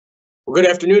Well, good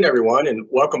afternoon, everyone, and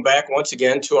welcome back once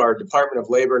again to our Department of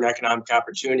Labor and Economic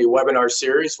Opportunity webinar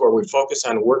series where we focus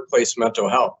on workplace mental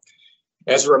health.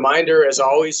 As a reminder, as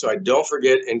always, so I don't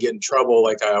forget and get in trouble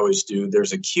like I always do,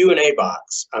 there's a Q&A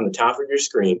box on the top of your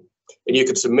screen, and you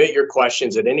can submit your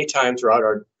questions at any time throughout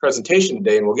our presentation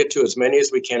today, and we'll get to as many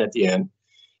as we can at the end.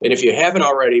 And if you haven't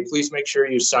already, please make sure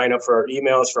you sign up for our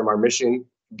emails from our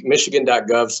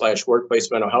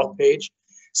michigan.gov/workplace mental health page.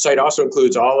 Site also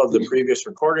includes all of the previous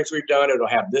recordings we've done. It'll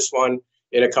have this one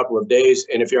in a couple of days.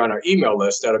 And if you're on our email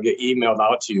list, that'll get emailed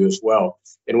out to you as well.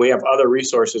 And we have other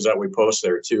resources that we post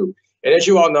there too. And as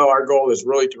you all know, our goal is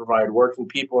really to provide working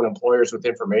people and employers with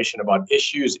information about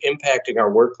issues impacting our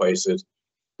workplaces,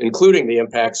 including the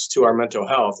impacts to our mental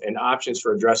health and options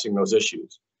for addressing those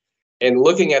issues. And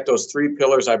looking at those three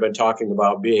pillars I've been talking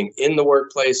about, being in the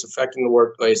workplace, affecting the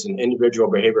workplace, and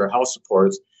individual behavioral health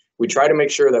supports, we try to make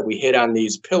sure that we hit on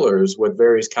these pillars with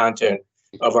various content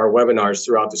of our webinars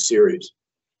throughout the series.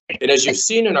 And as you've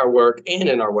seen in our work and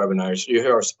in our webinars, you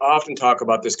hear us often talk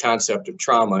about this concept of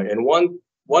trauma. And one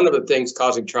of the things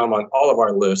causing trauma on all of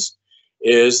our lists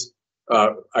is,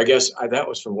 I guess that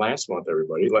was from last month,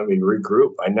 everybody. Let me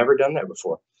regroup. I've never done that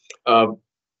before.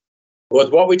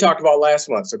 Was what we talked about last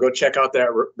month. So go check out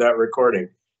that recording.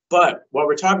 But what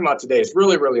we're talking about today is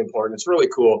really, really important. It's really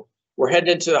cool. We're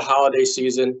heading into the holiday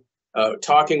season.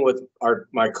 Talking with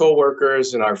my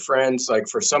coworkers and our friends, like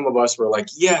for some of us, we're like,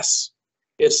 yes,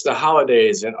 it's the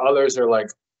holidays, and others are like,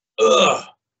 ugh,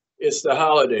 it's the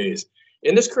holidays.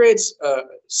 And this creates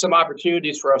some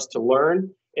opportunities for us to learn,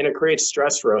 and it creates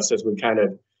stress for us as we kind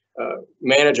of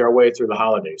manage our way through the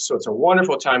holidays. So it's a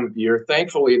wonderful time of year.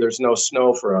 Thankfully, there's no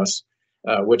snow for us,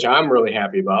 which I'm really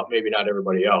happy about, maybe not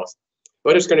everybody else.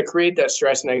 But it's going to create that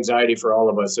stress and anxiety for all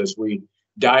of us as we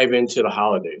dive into the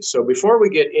holidays. So before we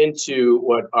get into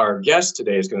what our guest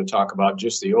today is going to talk about,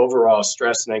 just the overall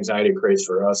stress and anxiety it creates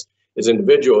for us as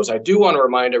individuals, I do want to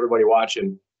remind everybody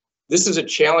watching, this is a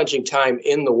challenging time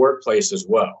in the workplace as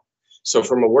well. So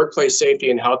from a workplace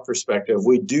safety and health perspective,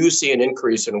 we do see an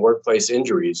increase in workplace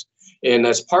injuries. And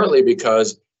that's partly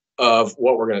because of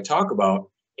what we're going to talk about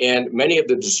and many of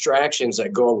the distractions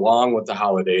that go along with the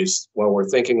holidays when we're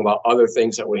thinking about other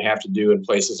things that we have to do and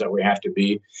places that we have to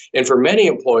be. And for many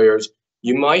employers,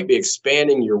 you might be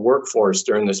expanding your workforce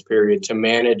during this period to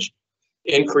manage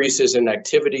increases in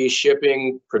activity,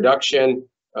 shipping, production,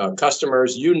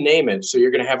 customers, you name it. So you're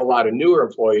going to have a lot of newer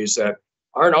employees that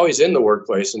aren't always in the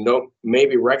workplace and don't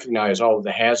maybe recognize all of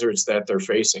the hazards that they're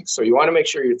facing. So you want to make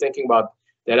sure you're thinking about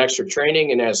that extra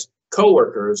training. And as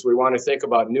coworkers, we want to think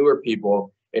about newer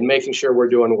people and making sure we're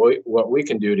doing what we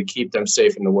can do to keep them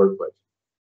safe in the workplace.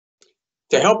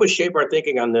 To help us shape our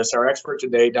thinking on this, our expert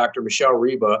today, Dr. Michelle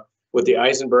Riba with the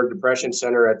Eisenberg Depression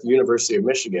Center at the University of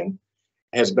Michigan,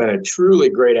 has been a truly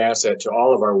great asset to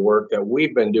all of our work that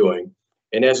we've been doing.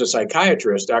 And as a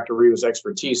psychiatrist, Dr. Riba's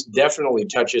expertise definitely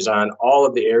touches on all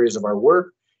of the areas of our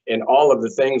work and all of the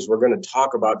things we're going to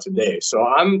talk about today. So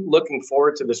I'm looking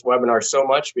forward to this webinar so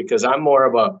much because I'm more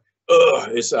of a,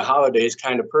 it's the holidays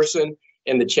kind of person,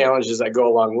 and the challenges that go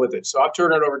along with it. So I'll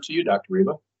turn it over to you, Dr.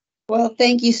 Riba. Well,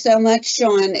 thank you so much,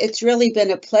 Sean. It's really been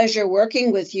a pleasure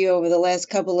working with you over the last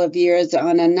couple of years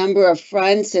on a number of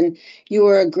fronts, and you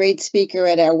were a great speaker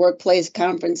at our workplace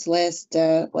conference last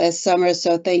summer,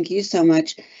 so thank you so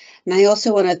much. And I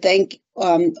also want to thank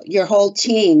your whole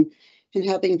team in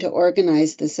helping to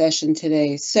organize the session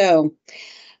today. So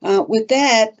with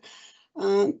that,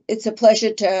 it's a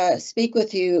pleasure to speak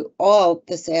with you all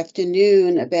this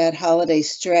afternoon about holiday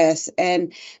stress.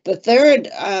 And the third,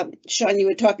 Sean, you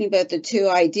were talking about the two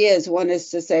ideas. One is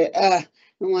to say, and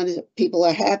one is people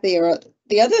are happy, or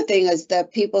the other thing is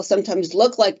that people sometimes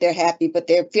look like they're happy, but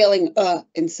they're feeling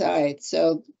inside.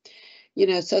 So,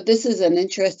 so this is an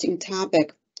interesting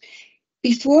topic.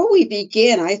 Before we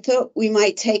begin, I thought we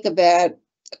might take about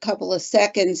a couple of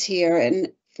seconds here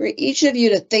and for each of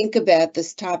you to think about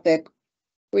this topic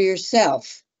for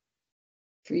yourself,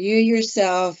 for you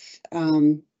yourself,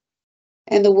 and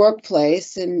the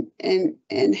workplace, and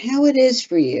how it is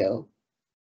for you.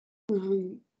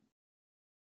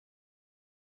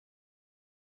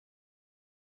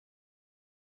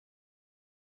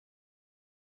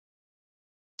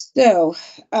 So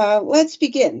let's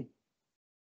begin.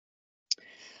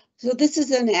 So this is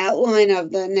an outline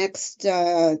of the next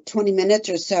 20 minutes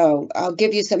or so. I'll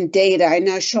give you some data. I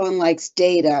know Sean likes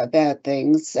data about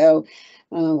things. So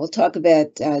we'll talk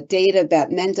about data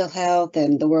about mental health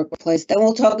and the workplace. Then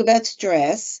we'll talk about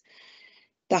stress,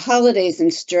 the holidays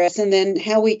and stress, and then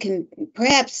how we can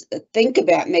perhaps think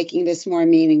about making this more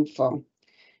meaningful.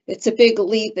 It's a big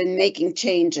leap in making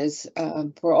changes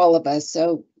for all of us.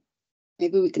 So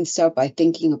maybe we can start by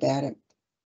thinking about it.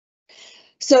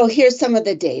 So here's some of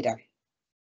the data.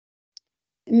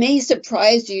 It may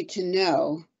surprise you to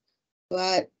know,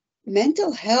 but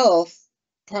mental health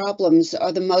problems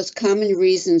are the most common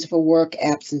reasons for work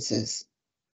absences.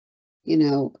 You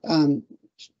know,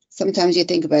 sometimes you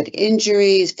think about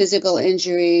injuries, physical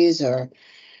injuries, or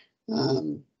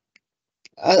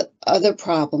other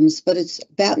problems, but it's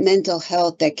about mental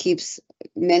health that keeps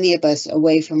many of us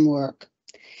away from work.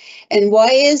 And why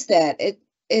is that?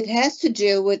 It has to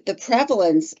do with the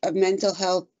prevalence of mental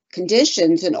health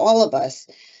conditions in all of us.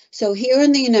 So here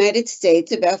in the United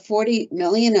States, about 40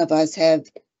 million of us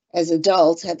have, as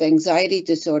adults, have anxiety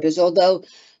disorders, although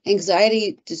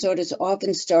anxiety disorders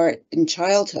often start in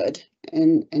childhood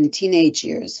and teenage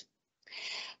years.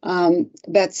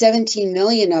 About 17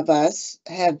 million of us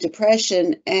have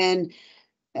depression, and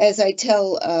as I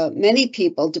tell many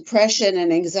people, depression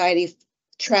and anxiety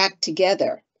track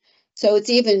together. So it's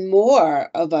even more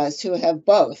of us who have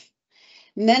both.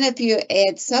 And then if you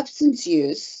add substance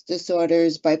use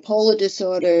disorders, bipolar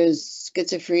disorders,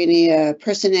 schizophrenia,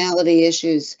 personality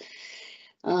issues,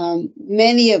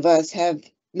 many of us have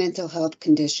mental health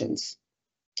conditions.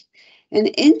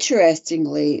 And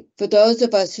interestingly, for those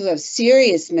of us who have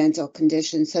serious mental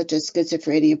conditions such as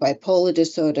schizophrenia, bipolar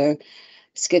disorder,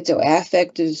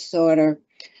 schizoaffective disorder,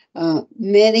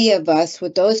 many of us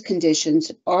with those conditions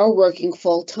are working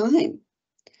full time.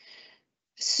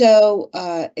 So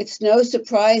it's no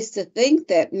surprise to think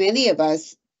that many of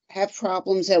us have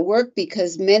problems at work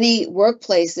because many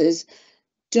workplaces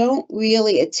don't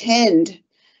really attend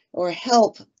or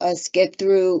help us get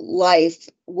through life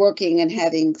working and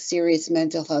having serious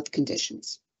mental health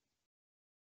conditions.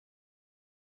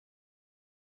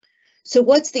 So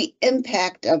what's the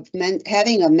impact of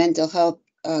having a mental health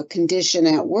condition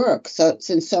at work? So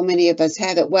since so many of us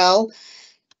have it, well,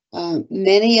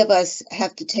 many of us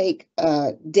have to take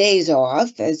days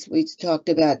off, as we talked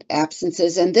about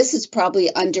absences, and this is probably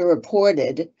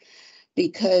underreported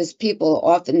because people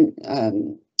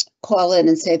often call in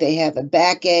and say they have a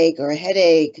backache or a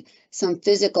headache, some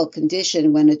physical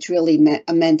condition, when it's really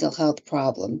a mental health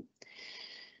problem.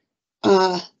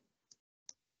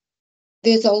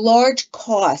 There's a large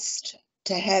cost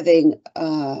to having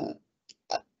a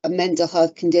mental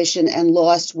health condition and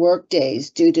lost work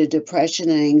days due to depression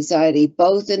and anxiety,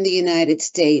 both in the United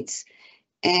States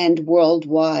and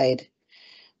worldwide.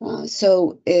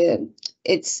 So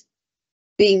it's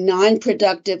being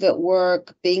non-productive at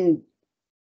work, being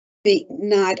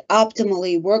not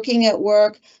optimally working at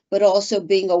work, but also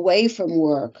being away from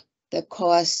work that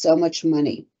costs so much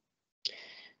money.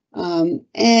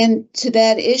 And to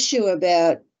that issue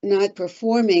about not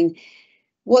performing,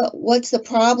 what's the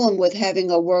problem with having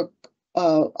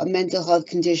a mental health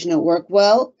condition at work?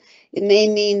 Well, it may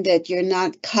mean that you're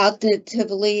not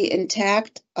cognitively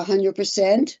intact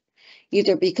 100%,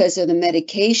 either because of the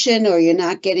medication or you're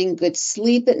not getting good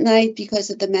sleep at night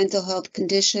because of the mental health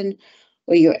condition,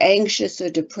 or you're anxious or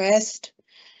depressed.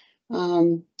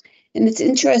 And it's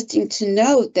interesting to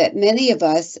note that many of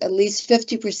us, at least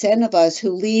 50% of us who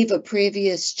leave a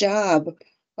previous job,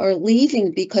 are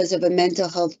leaving because of a mental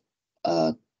health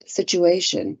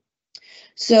situation.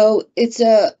 So it's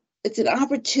an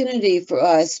opportunity for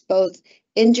us, both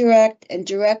indirect and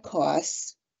direct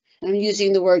costs. I'm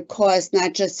using the word cost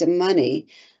not just in money,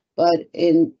 but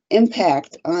in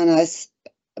impact on us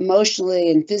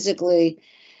emotionally and physically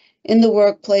in the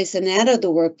workplace and out of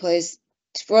the workplace,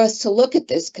 for us to look at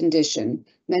this condition,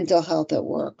 mental health at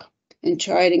work, and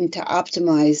trying to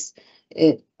optimize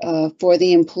it for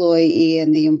the employee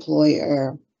and the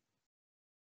employer.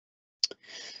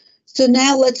 So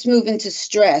now let's move into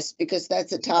stress, because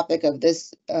that's a topic of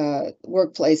this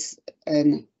workplace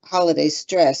and holiday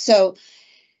stress. So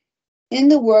in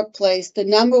the workplace, the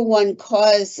number one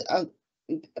cause of,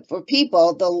 for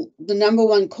people, the number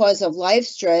one cause of life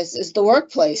stress is the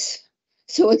workplace.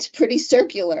 So it's pretty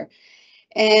circular.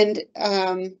 And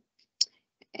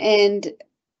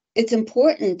it's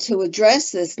important to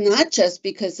address this, not just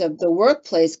because of the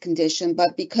workplace condition,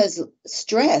 but because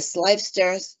stress, life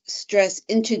stress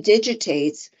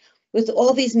interdigitates with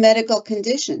all these medical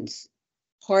conditions: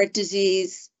 heart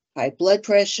disease, high blood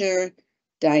pressure,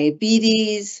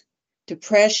 diabetes,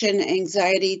 depression,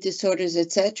 anxiety disorders,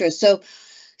 etc.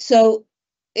 So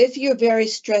if you're very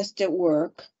stressed at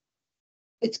work,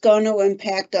 it's going to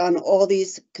impact on all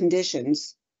these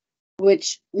conditions,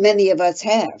 which many of us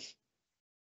have.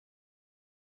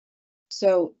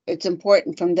 So it's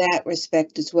important from that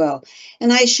respect as well.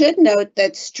 And I should note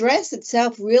that stress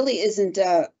itself really isn't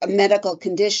a medical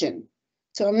condition.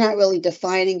 So I'm not really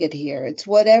defining it here. It's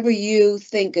whatever you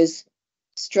think is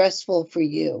stressful for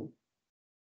you.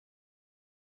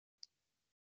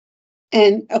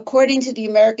 And according to the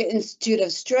American Institute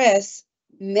of Stress,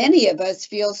 many of us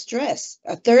feel stress.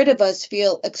 A third of us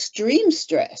feel extreme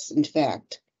stress, in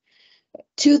fact.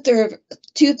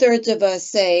 Two-thirds of us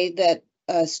say that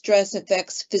stress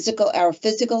affects our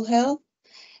physical health,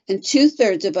 and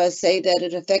two-thirds of us say that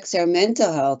it affects our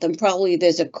mental health, and probably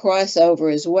there's a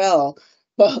crossover as well,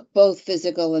 both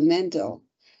physical and mental.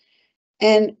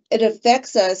 And it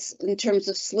affects us in terms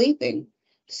of sleeping.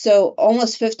 So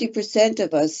almost 50%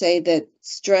 of us say that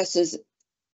stress is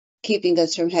keeping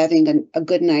us from having a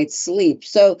good night's sleep.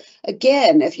 So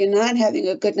again, if you're not having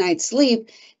a good night's sleep,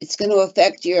 it's going to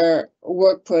affect your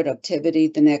work productivity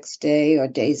the next day or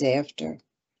days after.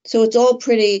 So it's all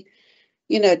pretty,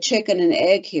 chicken and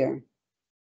egg here.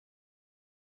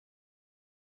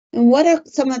 And what are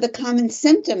some of the common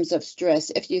symptoms of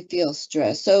stress if you feel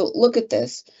stress? So look at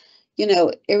this,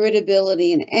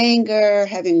 irritability and anger,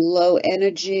 having low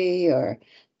energy or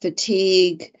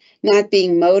fatigue, not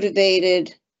being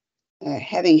motivated,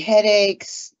 having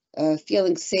headaches,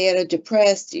 feeling sad or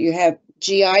depressed. You have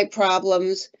GI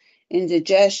problems,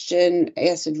 indigestion,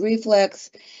 acid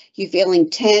reflux. You're feeling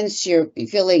tense. You're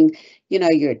feeling,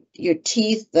 your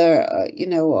teeth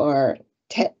are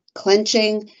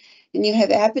clenching, and you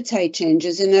have appetite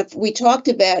changes. And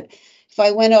if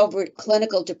I went over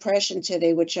clinical depression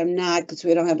today, which I'm not because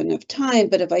we don't have enough time,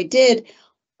 but if I did,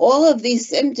 all of these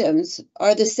symptoms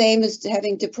are the same as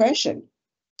having depression.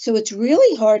 So it's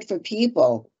really hard for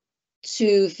people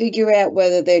to figure out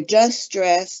whether they're just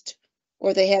stressed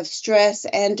or they have stress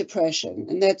and depression.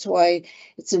 And that's why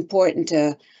it's important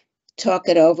to talk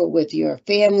it over with your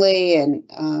family and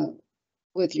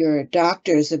with your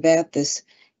doctors about this,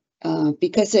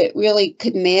 because it really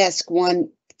could mask one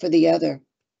for the other.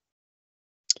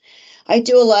 I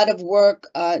do a lot of work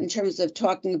in terms of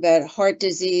talking about heart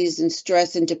disease and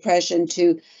stress and depression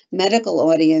to medical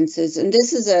audiences. And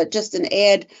this is just an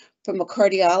ad from a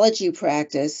cardiology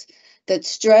practice that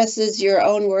stress is your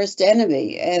own worst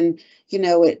enemy. And,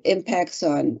 it impacts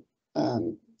on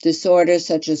disorders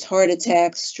such as heart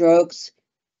attacks, strokes,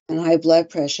 and high blood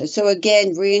pressure. So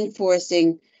again,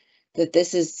 reinforcing that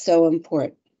this is so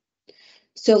important.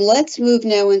 So let's move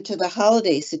now into the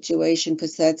holiday situation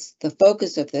because that's the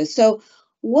focus of this. So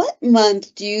what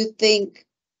month do you think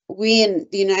we in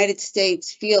the United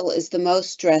States feel is the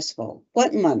most stressful?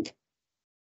 What month?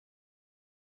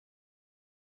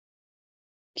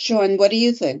 Sean, what do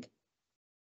you think?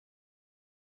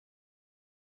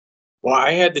 Well,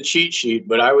 I had the cheat sheet,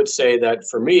 but I would say that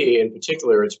for me in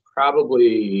particular, it's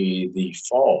probably the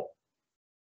fall.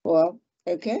 Well,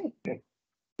 okay.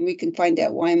 We can find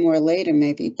out why more later,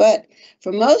 maybe. But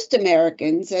for most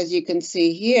Americans, as you can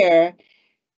see here,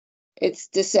 it's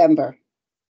December,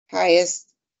 highest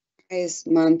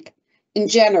month in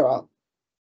general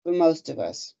for most of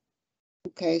us.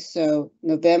 Okay, so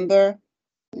November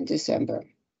and December,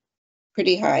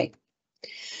 pretty high.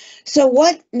 So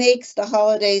what makes the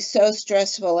holidays so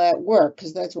stressful at work?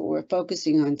 Because that's what we're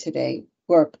focusing on today,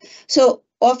 work. So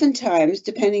oftentimes,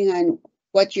 depending on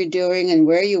what you're doing and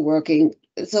where you're working,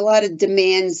 there's a lot of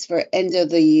demands for end of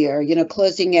the year,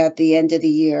 closing out the end of the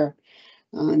year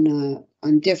on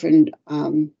different,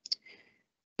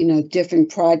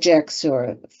 different projects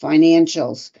or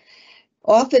financials.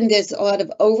 Often there's a lot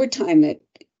of overtime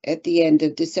at the end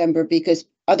of December because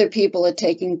other people are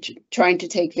trying to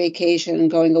take vacation and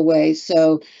going away.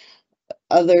 So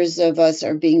others of us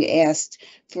are being asked.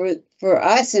 For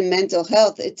us in mental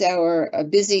health, it's our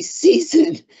busy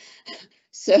season.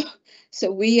 So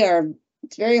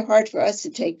it's very hard for us to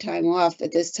take time off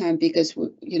at this time because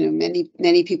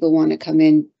many people want to come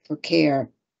in for care.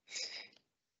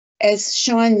 As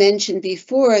Sean mentioned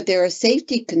before, there are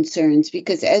safety concerns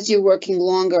because as you're working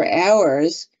longer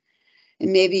hours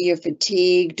and maybe you're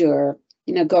fatigued or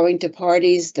going to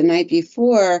parties the night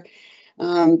before,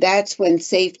 that's when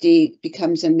safety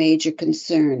becomes a major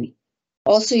concern.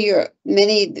 Also,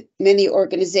 many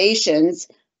organizations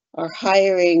are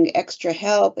hiring extra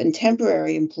help and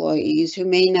temporary employees who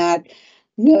may not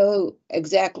know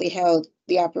exactly how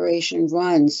the operation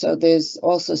runs. So there's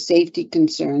also safety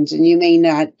concerns, and you may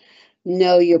not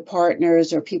know your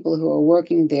partners or people who are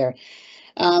working there.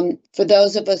 For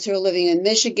those of us who are living in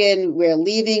Michigan, we're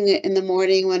leaving in the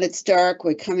morning when it's dark,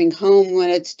 we're coming home when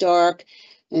it's dark,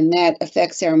 and that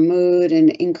affects our mood and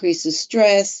increases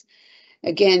stress.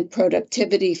 Again,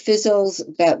 productivity fizzles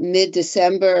about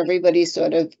mid-December. Everybody's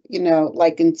sort of,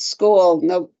 like in school,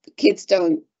 no kids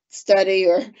don't study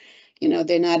or,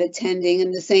 they're not attending,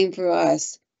 and the same for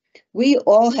us. We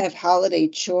all have holiday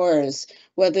chores,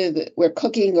 whether we're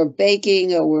cooking or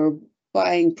baking or we're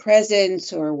buying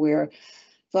presents or we're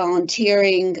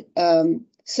volunteering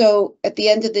So at the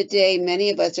end of the day, many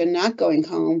of us are not going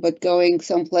home, but going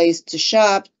someplace to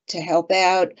shop, to help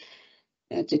out,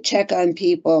 to check on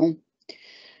people.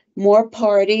 More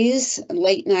parties,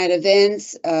 late night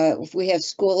events. If we have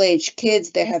school-age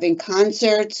kids, they're having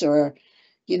concerts or,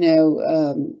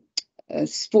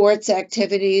 sports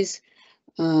activities.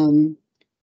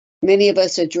 Many of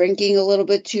us are drinking a little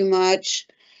bit too much.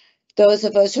 Those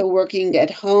of us who are working at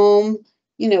home,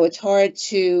 it's hard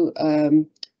to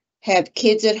have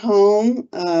kids at home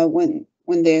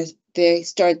when they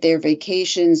start their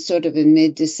vacations sort of in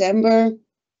mid-December.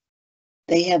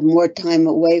 They have more time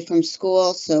away from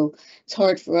school, so it's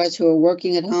hard for us who are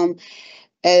working at home.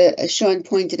 As Sean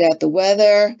pointed out, the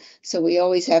weather. So we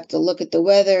always have to look at the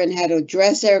weather and how to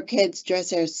dress our kids,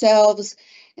 dress ourselves,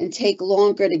 and take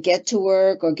longer to get to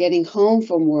work or getting home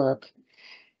from work.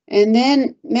 And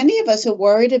then many of us are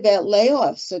worried about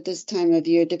layoffs at this time of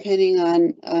year, depending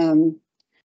on,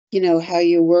 how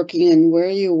you're working and where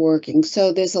you're working.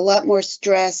 So there's a lot more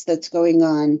stress that's going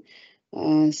on,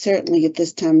 certainly at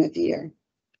this time of year.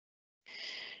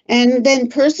 And then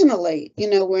personally,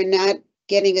 we're not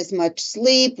getting as much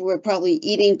sleep. We're probably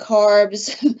eating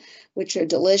carbs, which are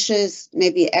delicious,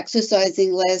 maybe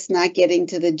exercising less, not getting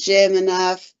to the gym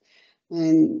enough.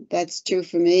 And that's true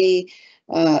for me.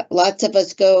 Lots of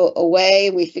us go away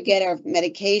and we forget our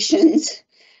medications.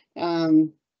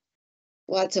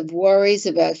 Lots of worries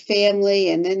about family,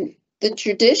 and then the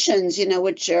traditions,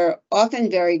 which are often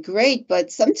very great,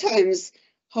 but sometimes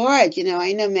hard.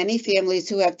 I know many families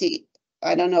who have to,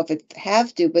 I don't know if it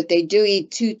have to, but they do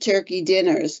eat 2 turkey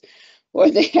dinners, or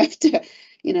they have to,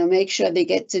 make sure they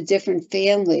get to different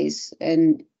families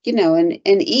and, and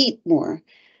eat more.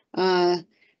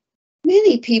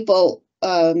 Many people,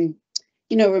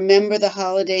 remember the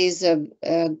holidays of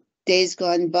days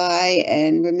gone by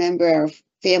and remember our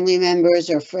family members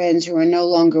or friends who are no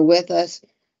longer with us,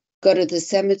 go to the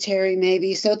cemetery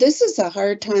maybe. So this is a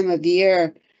hard time of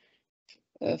year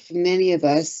for many of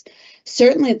us.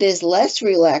 Certainly there's less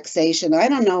relaxation. I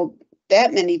don't know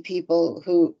that many people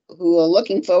who are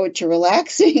looking forward to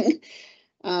relaxing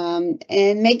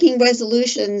and making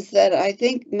resolutions that I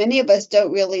think many of us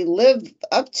don't really live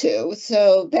up to.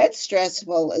 So that's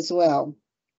stressful as well.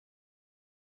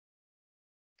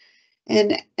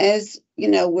 And as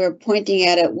we're pointing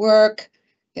out at work,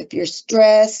 if you're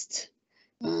stressed,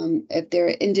 if there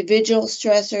are individual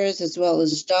stressors as well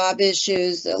as job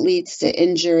issues, that leads to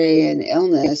injury and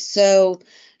illness. So,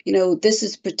 this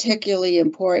is particularly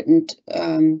important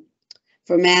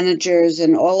for managers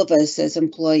and all of us as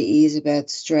employees about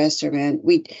stress.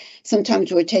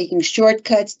 Sometimes we're taking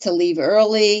shortcuts to leave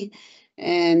early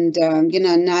and,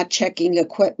 not checking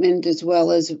equipment as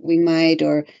well as we might,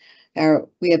 or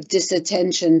we have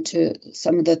disattention to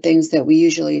some of the things that we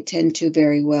usually attend to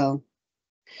very well.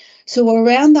 So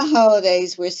around the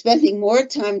holidays, we're spending more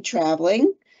time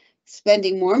traveling,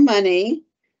 spending more money,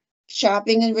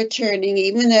 shopping and returning,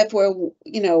 even if we're,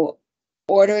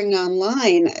 ordering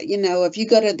online. If you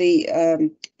go to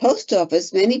the post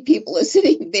office, many people are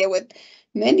sitting there with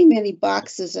many, many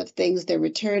boxes of things they're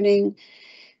returning.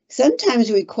 Sometimes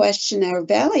we question our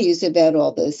values about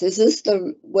all this. Is this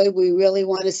the way we really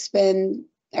want to spend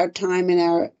our time and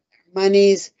our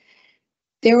monies?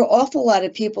 There are an awful lot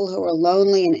of people who are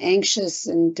lonely and anxious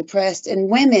and depressed, and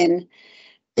women,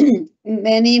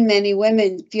 many, many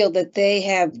women feel that they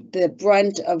have the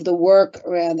brunt of the work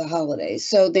around the holidays.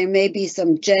 So there may be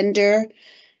some gender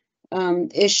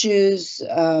issues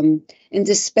and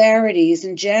disparities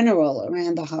in general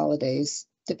around the holidays,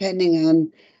 depending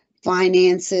on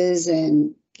finances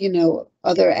and,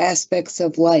 other aspects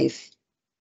of life.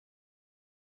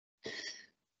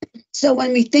 So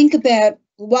when we think about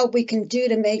what we can do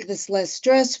to make this less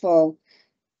stressful,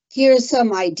 here are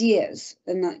some ideas.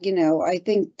 And, I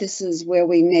think this is where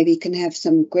we maybe can have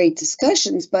some great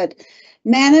discussions, but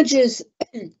managers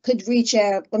could reach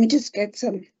out. Let me just get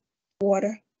some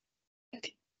water.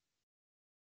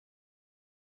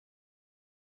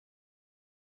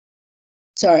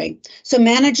 Sorry. So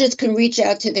managers can reach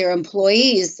out to their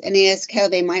employees and ask how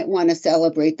they might want to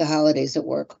celebrate the holidays at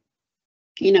work.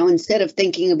 Instead of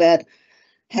thinking about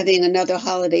having another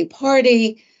holiday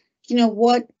party,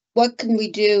 what can we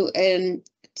do and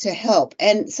to help?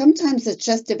 And sometimes it's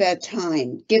just about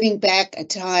time, giving back a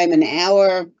time, an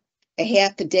hour, a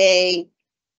half a day,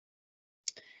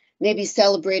 maybe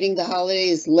celebrating the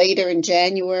holidays later in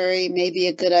January, maybe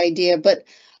a good idea. But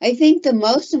I think the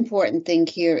most important thing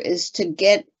here is to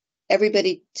get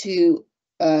everybody to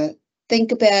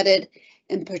think about it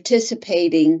and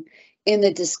participating in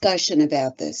the discussion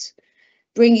about this,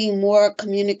 bringing more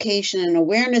communication and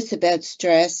awareness about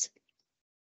stress,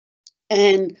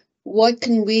 and what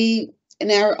can we,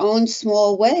 in our own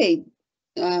small way,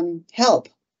 help?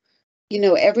 You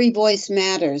know, every voice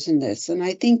matters in this, and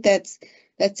I think that's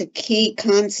a key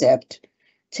concept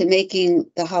to making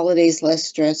the holidays less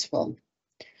stressful.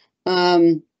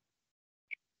 Looking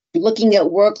at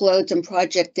workloads and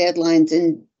project deadlines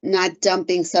and not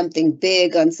dumping something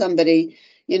big on somebody,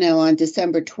 you know, on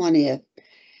December 20th.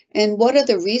 And what are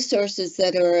the resources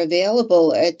that are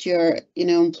available at your, you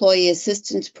know, employee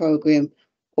assistance program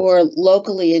or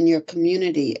locally in your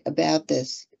community about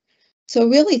this? So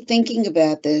really thinking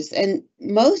about this, and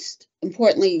most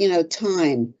importantly, you know,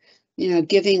 time, you know,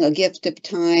 giving a gift of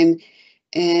time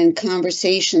and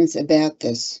conversations about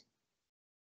this.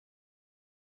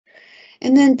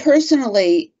 And then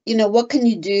personally, you know, what can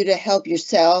you do to help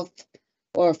yourself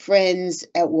or friends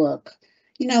at work?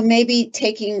 You know, maybe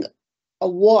taking a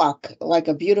walk, like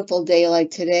a beautiful day like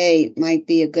today, might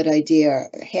be a good idea.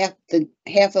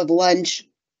 Half of lunch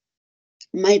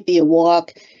might be a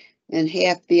walk, and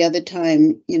half the other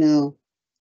time, you know,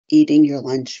 eating your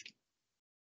lunch.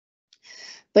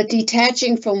 But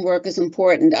detaching from work is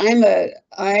important. You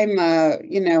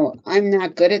know, I'm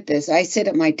not good at this. I sit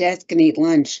at my desk and eat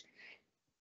lunch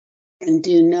and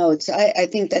do notes. I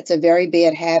think that's a very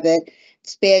bad habit.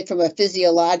 It's bad from a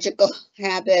physiological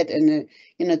habit, and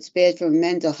you know, it's bad from a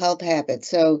mental health habit.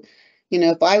 So, you know,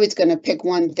 if I was going to pick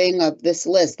one thing of this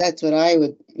list, that's what I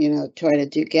would, you know, try to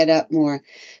do, get up more.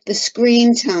 The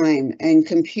screen time and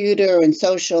computer and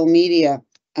social media.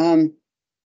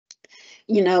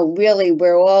 You know, really,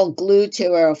 we're all glued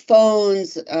to our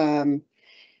phones and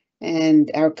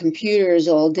our computers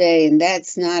all day, and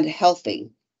that's not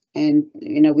healthy. And,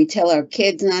 you know, we tell our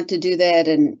kids not to do that,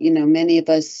 and, you know, many of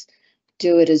us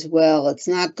do it as well. It's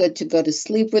not good to go to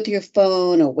sleep with your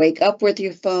phone or wake up with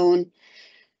your phone.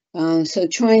 So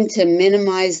trying to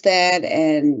minimize that,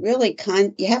 and really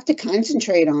you have to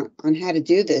concentrate on how to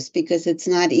do this, because it's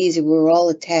not easy. We're all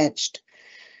attached.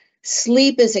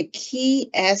 Sleep is a key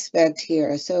aspect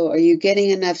here. So are you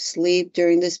getting enough sleep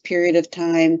during this period of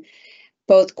time,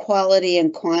 both quality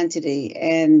and quantity?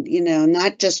 And, you know,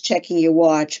 not just checking your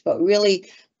watch, but really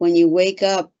when you wake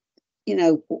up, you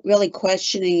know, really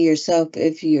questioning yourself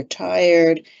if you're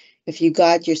tired, if you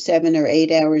got your 7 or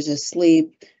 8 hours of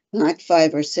sleep, not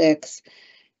 5 or 6,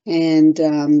 and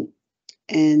you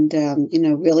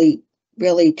know,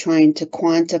 really trying to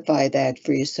quantify that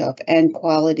for yourself, and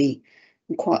quality,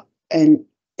 and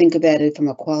think about it from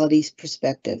a quality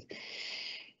perspective.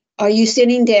 Are you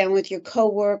sitting down with your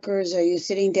coworkers? Are you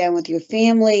sitting down with your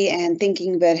family and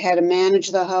thinking about how to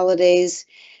manage the holidays?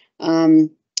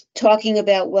 Talking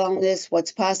about wellness,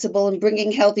 what's possible, and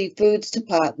bringing healthy foods to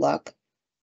potluck.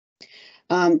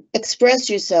 Express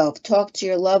yourself, talk to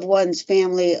your loved ones,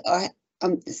 family,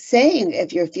 saying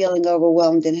if you're feeling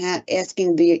overwhelmed, and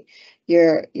asking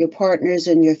your partners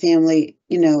and your family,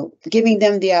 you know, giving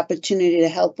them the opportunity to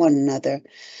help one another.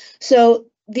 So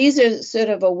these are sort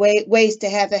of ways to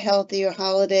have a healthier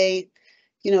holiday,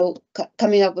 you know,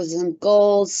 coming up with some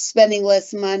goals, spending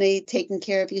less money, taking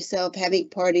care of yourself, having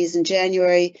parties in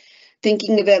January,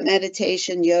 thinking about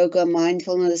meditation, yoga,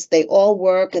 mindfulness. They all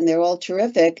work and they're all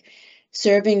terrific.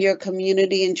 Serving your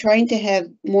community and trying to have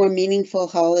more meaningful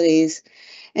holidays,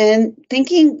 and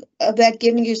thinking about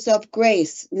giving yourself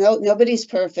grace. Nobody's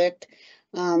perfect.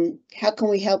 How can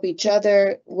we help each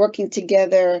other? Working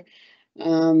together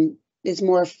is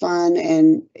more fun,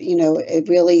 and, you know, it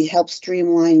really helps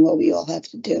streamline what we all have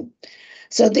to do.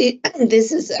 So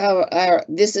this is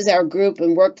our group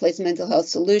in Workplace Mental Health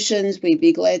Solutions. We'd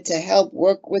be glad to help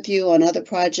work with you on other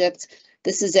projects.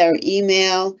 This is our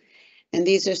email, and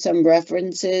these are some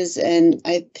references. And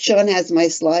Sean has my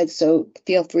slides, so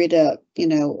feel free to, you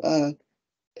know,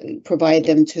 provide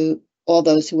them to all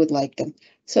those who would like them.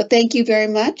 So thank you very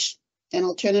much, and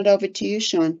I'll turn it over to you,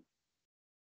 Sean.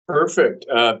 Perfect.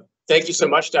 Thank you so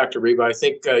much, Dr. Riba. I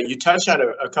think you touched on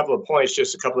a couple of points,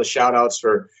 just a couple of shout outs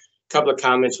for a couple of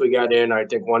comments we got in. I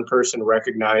think one person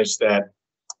recognized that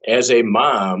as a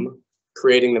mom,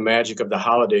 creating the magic of the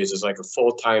holidays is like a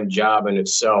full-time job in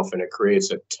itself, and it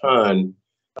creates a ton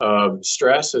of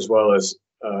stress, as well as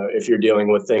if you're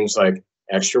dealing with things like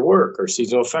extra work or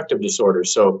seasonal affective disorder.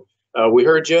 So we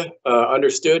heard you,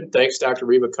 understood. Thanks, Dr.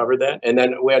 Riba covered that. And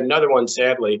then we had another one,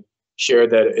 sadly,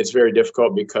 shared that it's very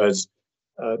difficult because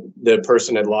the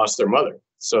person had lost their mother.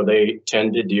 So they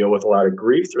tend to deal with a lot of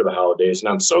grief through the holidays. And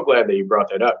I'm so glad that you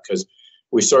brought that up, because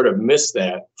we sort of miss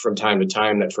that from time to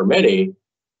time, that for many,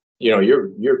 you know,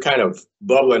 you're kind of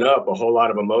bubbling up a whole lot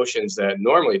of emotions that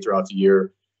normally throughout the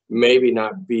year maybe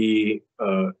not be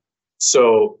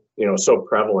so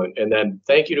prevalent. And then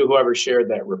thank you to whoever shared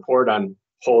that report on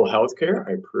whole healthcare.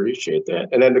 I appreciate that.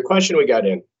 And then the question we got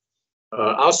in,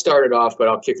 I'll start it off, but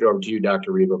I'll kick it over to you,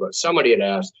 Dr. Riba. But somebody had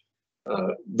asked,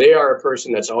 they are a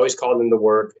person that's always called into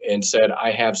work and said,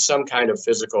 I have some kind of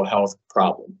physical health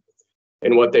problem.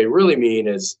 And what they really mean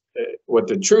is, what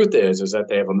the truth is that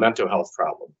they have a mental health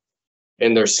problem.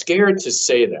 And they're scared to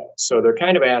say that. So they're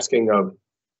kind of asking of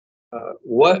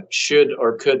what should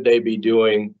or could they be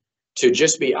doing to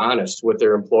just be honest with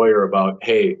their employer about,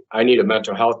 hey, I need a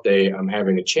mental health day, I'm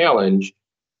having a challenge.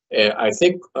 I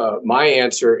think my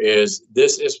answer is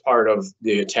this is part of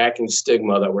the attacking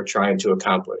stigma that we're trying to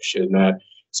accomplish, and that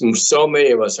so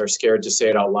many of us are scared to say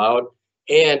it out loud.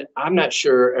 And I'm not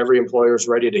sure every employer is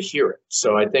ready to hear it.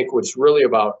 So I think what's really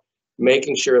about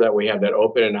making sure that we have that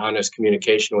open and honest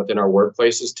communication within our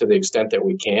workplaces to the extent that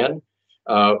we can.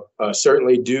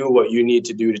 Certainly do what you need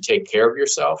to do to take care of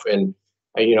yourself. And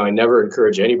I never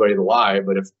encourage anybody to lie,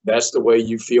 but if that's the way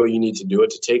you feel you need to do it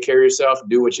to take care of yourself,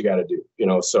 do what you got to do.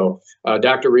 So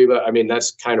Dr. Riba, I mean,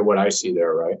 that's kind of what I see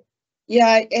there, right?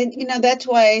 Yeah, and that's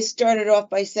why I started off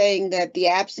by saying that the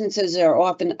absences are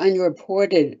often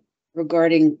unreported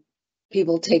regarding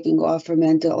people taking off for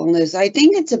mental illness. I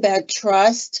think it's about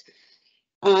trust.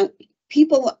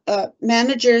 People,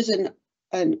 managers and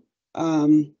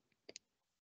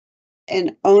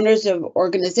owners of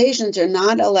organizations are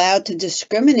not allowed to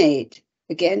discriminate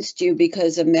against you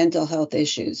because of mental health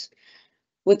issues.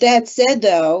 With that said,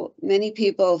 though, many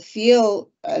people feel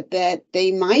that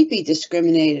they might be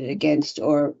discriminated against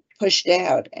or pushed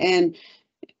out. And,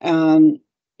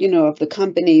 if the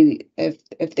company,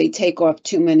 if they take off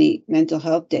too many mental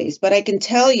health days. But I can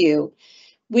tell you,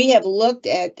 we have looked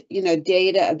at,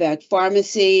 data about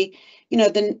pharmacy,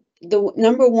 the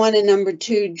number one and number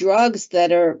two drugs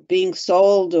that are being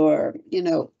sold or,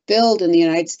 filled in the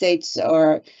United States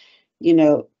are,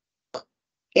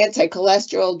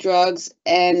 anti-cholesterol drugs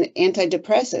and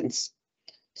antidepressants.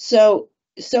 So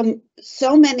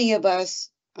many of us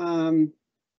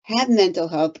have mental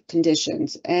health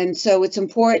conditions. And so it's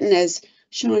important, as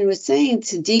Sean was saying,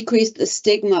 to decrease the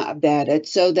stigma about it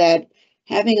so that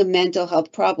having a mental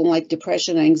health problem like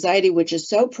depression and anxiety, which is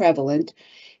so prevalent,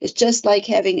 is just like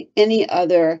having any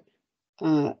other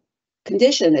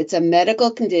condition. It's a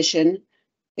medical condition.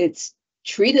 It's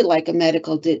treated like a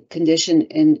medical condition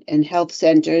in health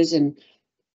centers and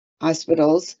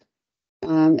hospitals.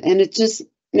 And it just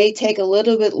may take a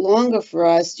little bit longer for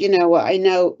us. I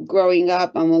know growing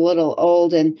up, I'm a little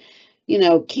old, and,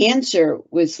 cancer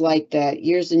was like that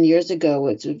years and years ago.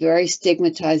 It's very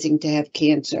stigmatizing to have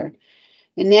cancer.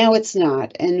 And now it's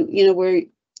not. And, we're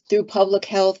through public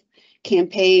health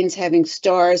campaigns, having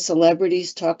stars,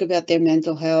 celebrities talk about their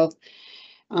mental health,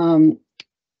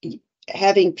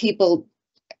 having people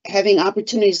having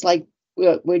opportunities like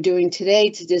what we're doing today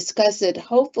to discuss it,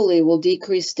 hopefully will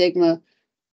decrease stigma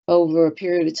over a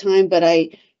period of time. But I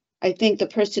think the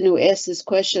person who asked this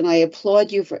question, I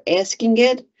applaud you for asking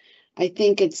it. I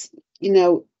think it's,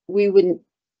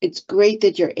 it's great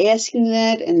that you're asking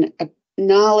that and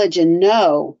acknowledge and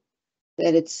know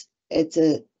that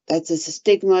that's a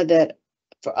stigma that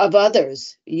of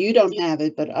others. You don't have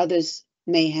it, but others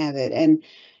may have it. And,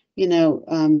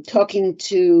 talking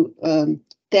to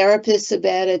therapists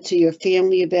about it, to your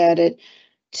family about it,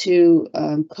 to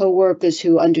coworkers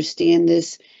who understand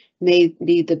this may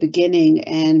be the beginning.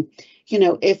 And,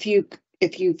 if you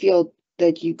feel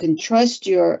that you can trust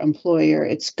your employer,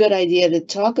 it's a good idea to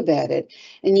talk about it.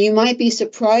 And you might be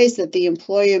surprised that the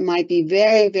employer might be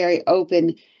very, very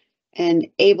open and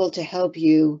able to help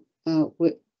you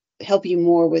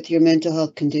more with your mental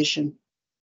health condition.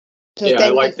 So yeah, I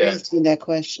like for asking that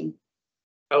question.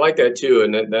 I like that too.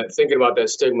 And that thinking about that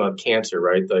stigma of cancer,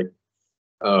 right? Like,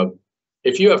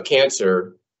 if you have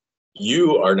cancer,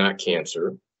 you are not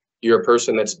cancer. You're a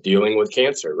person that's dealing with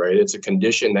cancer, right? It's a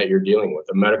condition that you're dealing with,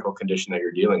 a medical condition that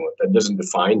you're dealing with. That doesn't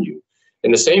define you.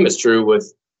 And the same is true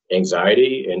with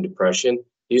anxiety and depression.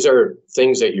 These are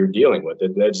things that you're dealing with.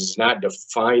 That does not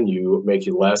define you, make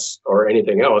you less or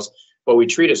anything else. But we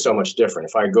treat it so much different.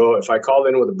 If I call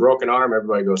in with a broken arm,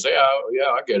 everybody goes, yeah,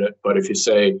 I get it. But if you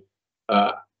say,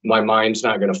 my mind's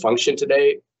not going to function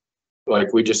today,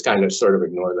 like we just kind of sort of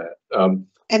ignore that.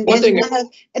 And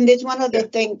there's one other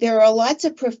thing. There are lots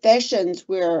of professions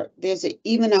where there's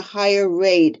even a higher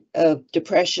rate of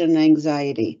depression and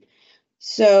anxiety.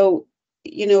 So,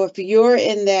 if you're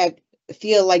in that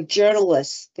field, like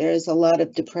journalists, there's a lot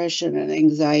of depression and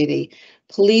anxiety.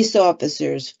 Police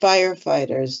officers,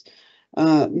 firefighters,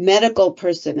 medical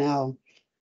personnel,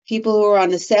 people who are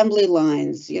on assembly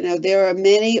lines. There are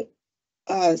many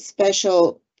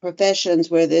special professions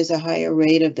where there's a higher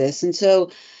rate of this. And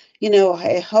so,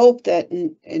 I hope that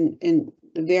in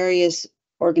the various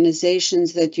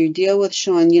organizations that you deal with,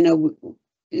 Sean,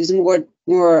 is more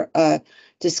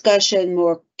discussion,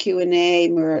 more Q&A,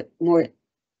 more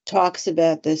talks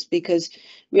about this, because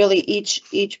really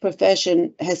each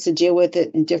profession has to deal with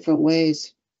it in different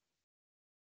ways.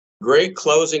 Great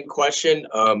closing question.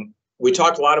 We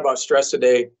talked a lot about stress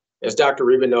today. As Dr.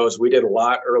 Riba knows, we did a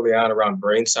lot early on around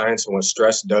brain science and what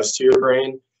stress does to your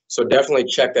brain. So definitely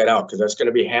check that out, because that's going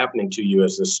to be happening to you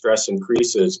as the stress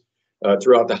increases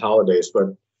throughout the holidays.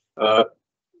 But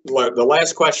the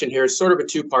last question here is sort of a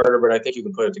two-parter, but I think you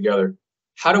can put it together.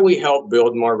 How do we help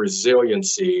build more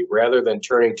resiliency rather than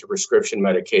turning to prescription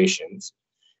medications?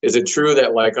 Is it true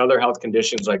that, like other health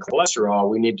conditions like cholesterol,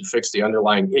 we need to fix the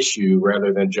underlying issue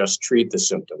rather than just treat the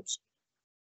symptoms?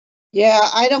 Yeah,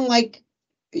 I don't like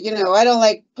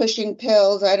pushing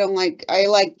pills. I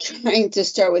like trying to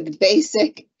start with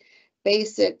basic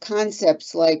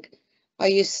concepts like, are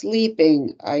you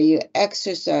sleeping? Are you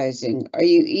exercising? Are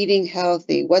you eating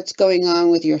healthy? What's going on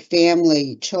with your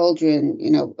family, children,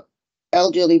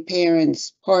 elderly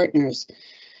parents, partners?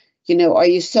 Are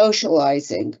you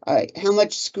socializing? How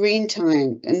much screen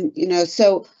time? And,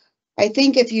 so I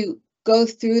think if you go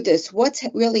through this, what's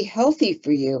really healthy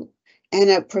for you, and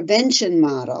a prevention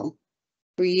model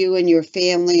for you and your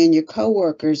family and your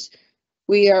coworkers,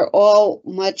 we are all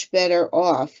much better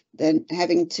off than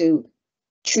having to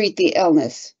treat the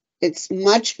illness. It's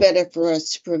much better for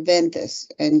us to prevent this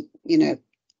and, nip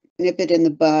it in the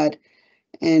bud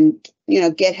and,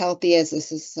 get healthy as a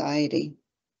society.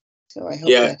 So I hope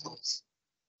that helps.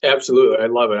 Absolutely. I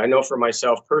love it. I know for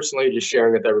myself personally, just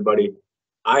sharing with everybody,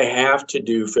 I have to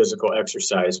do physical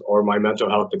exercise or my mental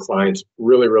health declines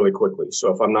really, really quickly.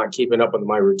 So if I'm not keeping up with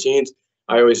my routines,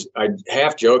 I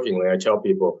half jokingly, I tell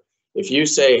people, if you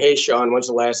say, hey, Sean, when's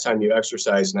the last time you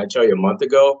exercised? And I tell you a month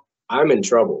ago, I'm in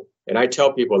trouble. And I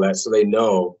tell people that so they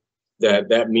know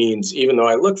that means even though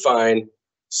I look fine,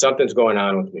 something's going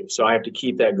on with me. So I have to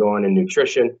keep that going in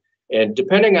nutrition. And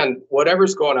depending on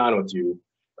whatever's going on with you,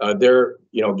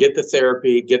 get the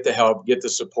therapy, get the help, get the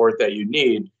support that you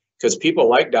need. Because people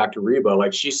like Dr. Riba,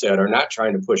 like she said, are not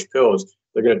trying to push pills.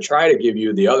 They're going to try to give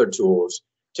you the other tools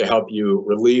to help you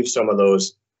relieve some of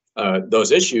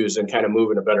those issues and kind of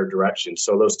move in a better direction.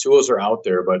 So those tools are out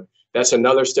there, but that's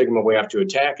another stigma we have to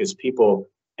attack, is people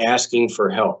asking for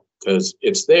help, because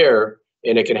it's there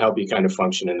and it can help you kind of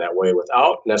function in that way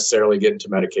without necessarily getting to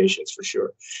medications, for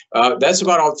sure. That's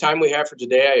about all the time we have for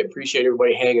today. I appreciate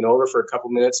everybody hanging over for a couple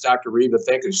minutes. Dr. Riba,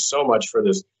 thank you so much for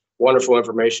this wonderful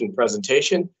information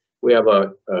presentation. We have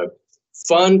a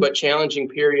fun but challenging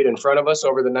period in front of us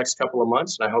over the next couple of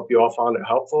months, and I hope you all found it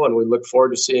helpful, and we look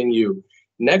forward to seeing you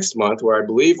next month, where I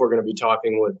believe we're going to be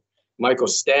talking with Michael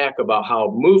Stack about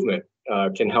how movement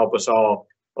can help us all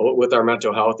with our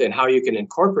mental health and how you can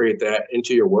incorporate that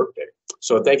into your workday.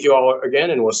 So thank you all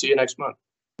again, and we'll see you next month.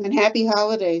 And happy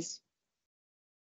holidays.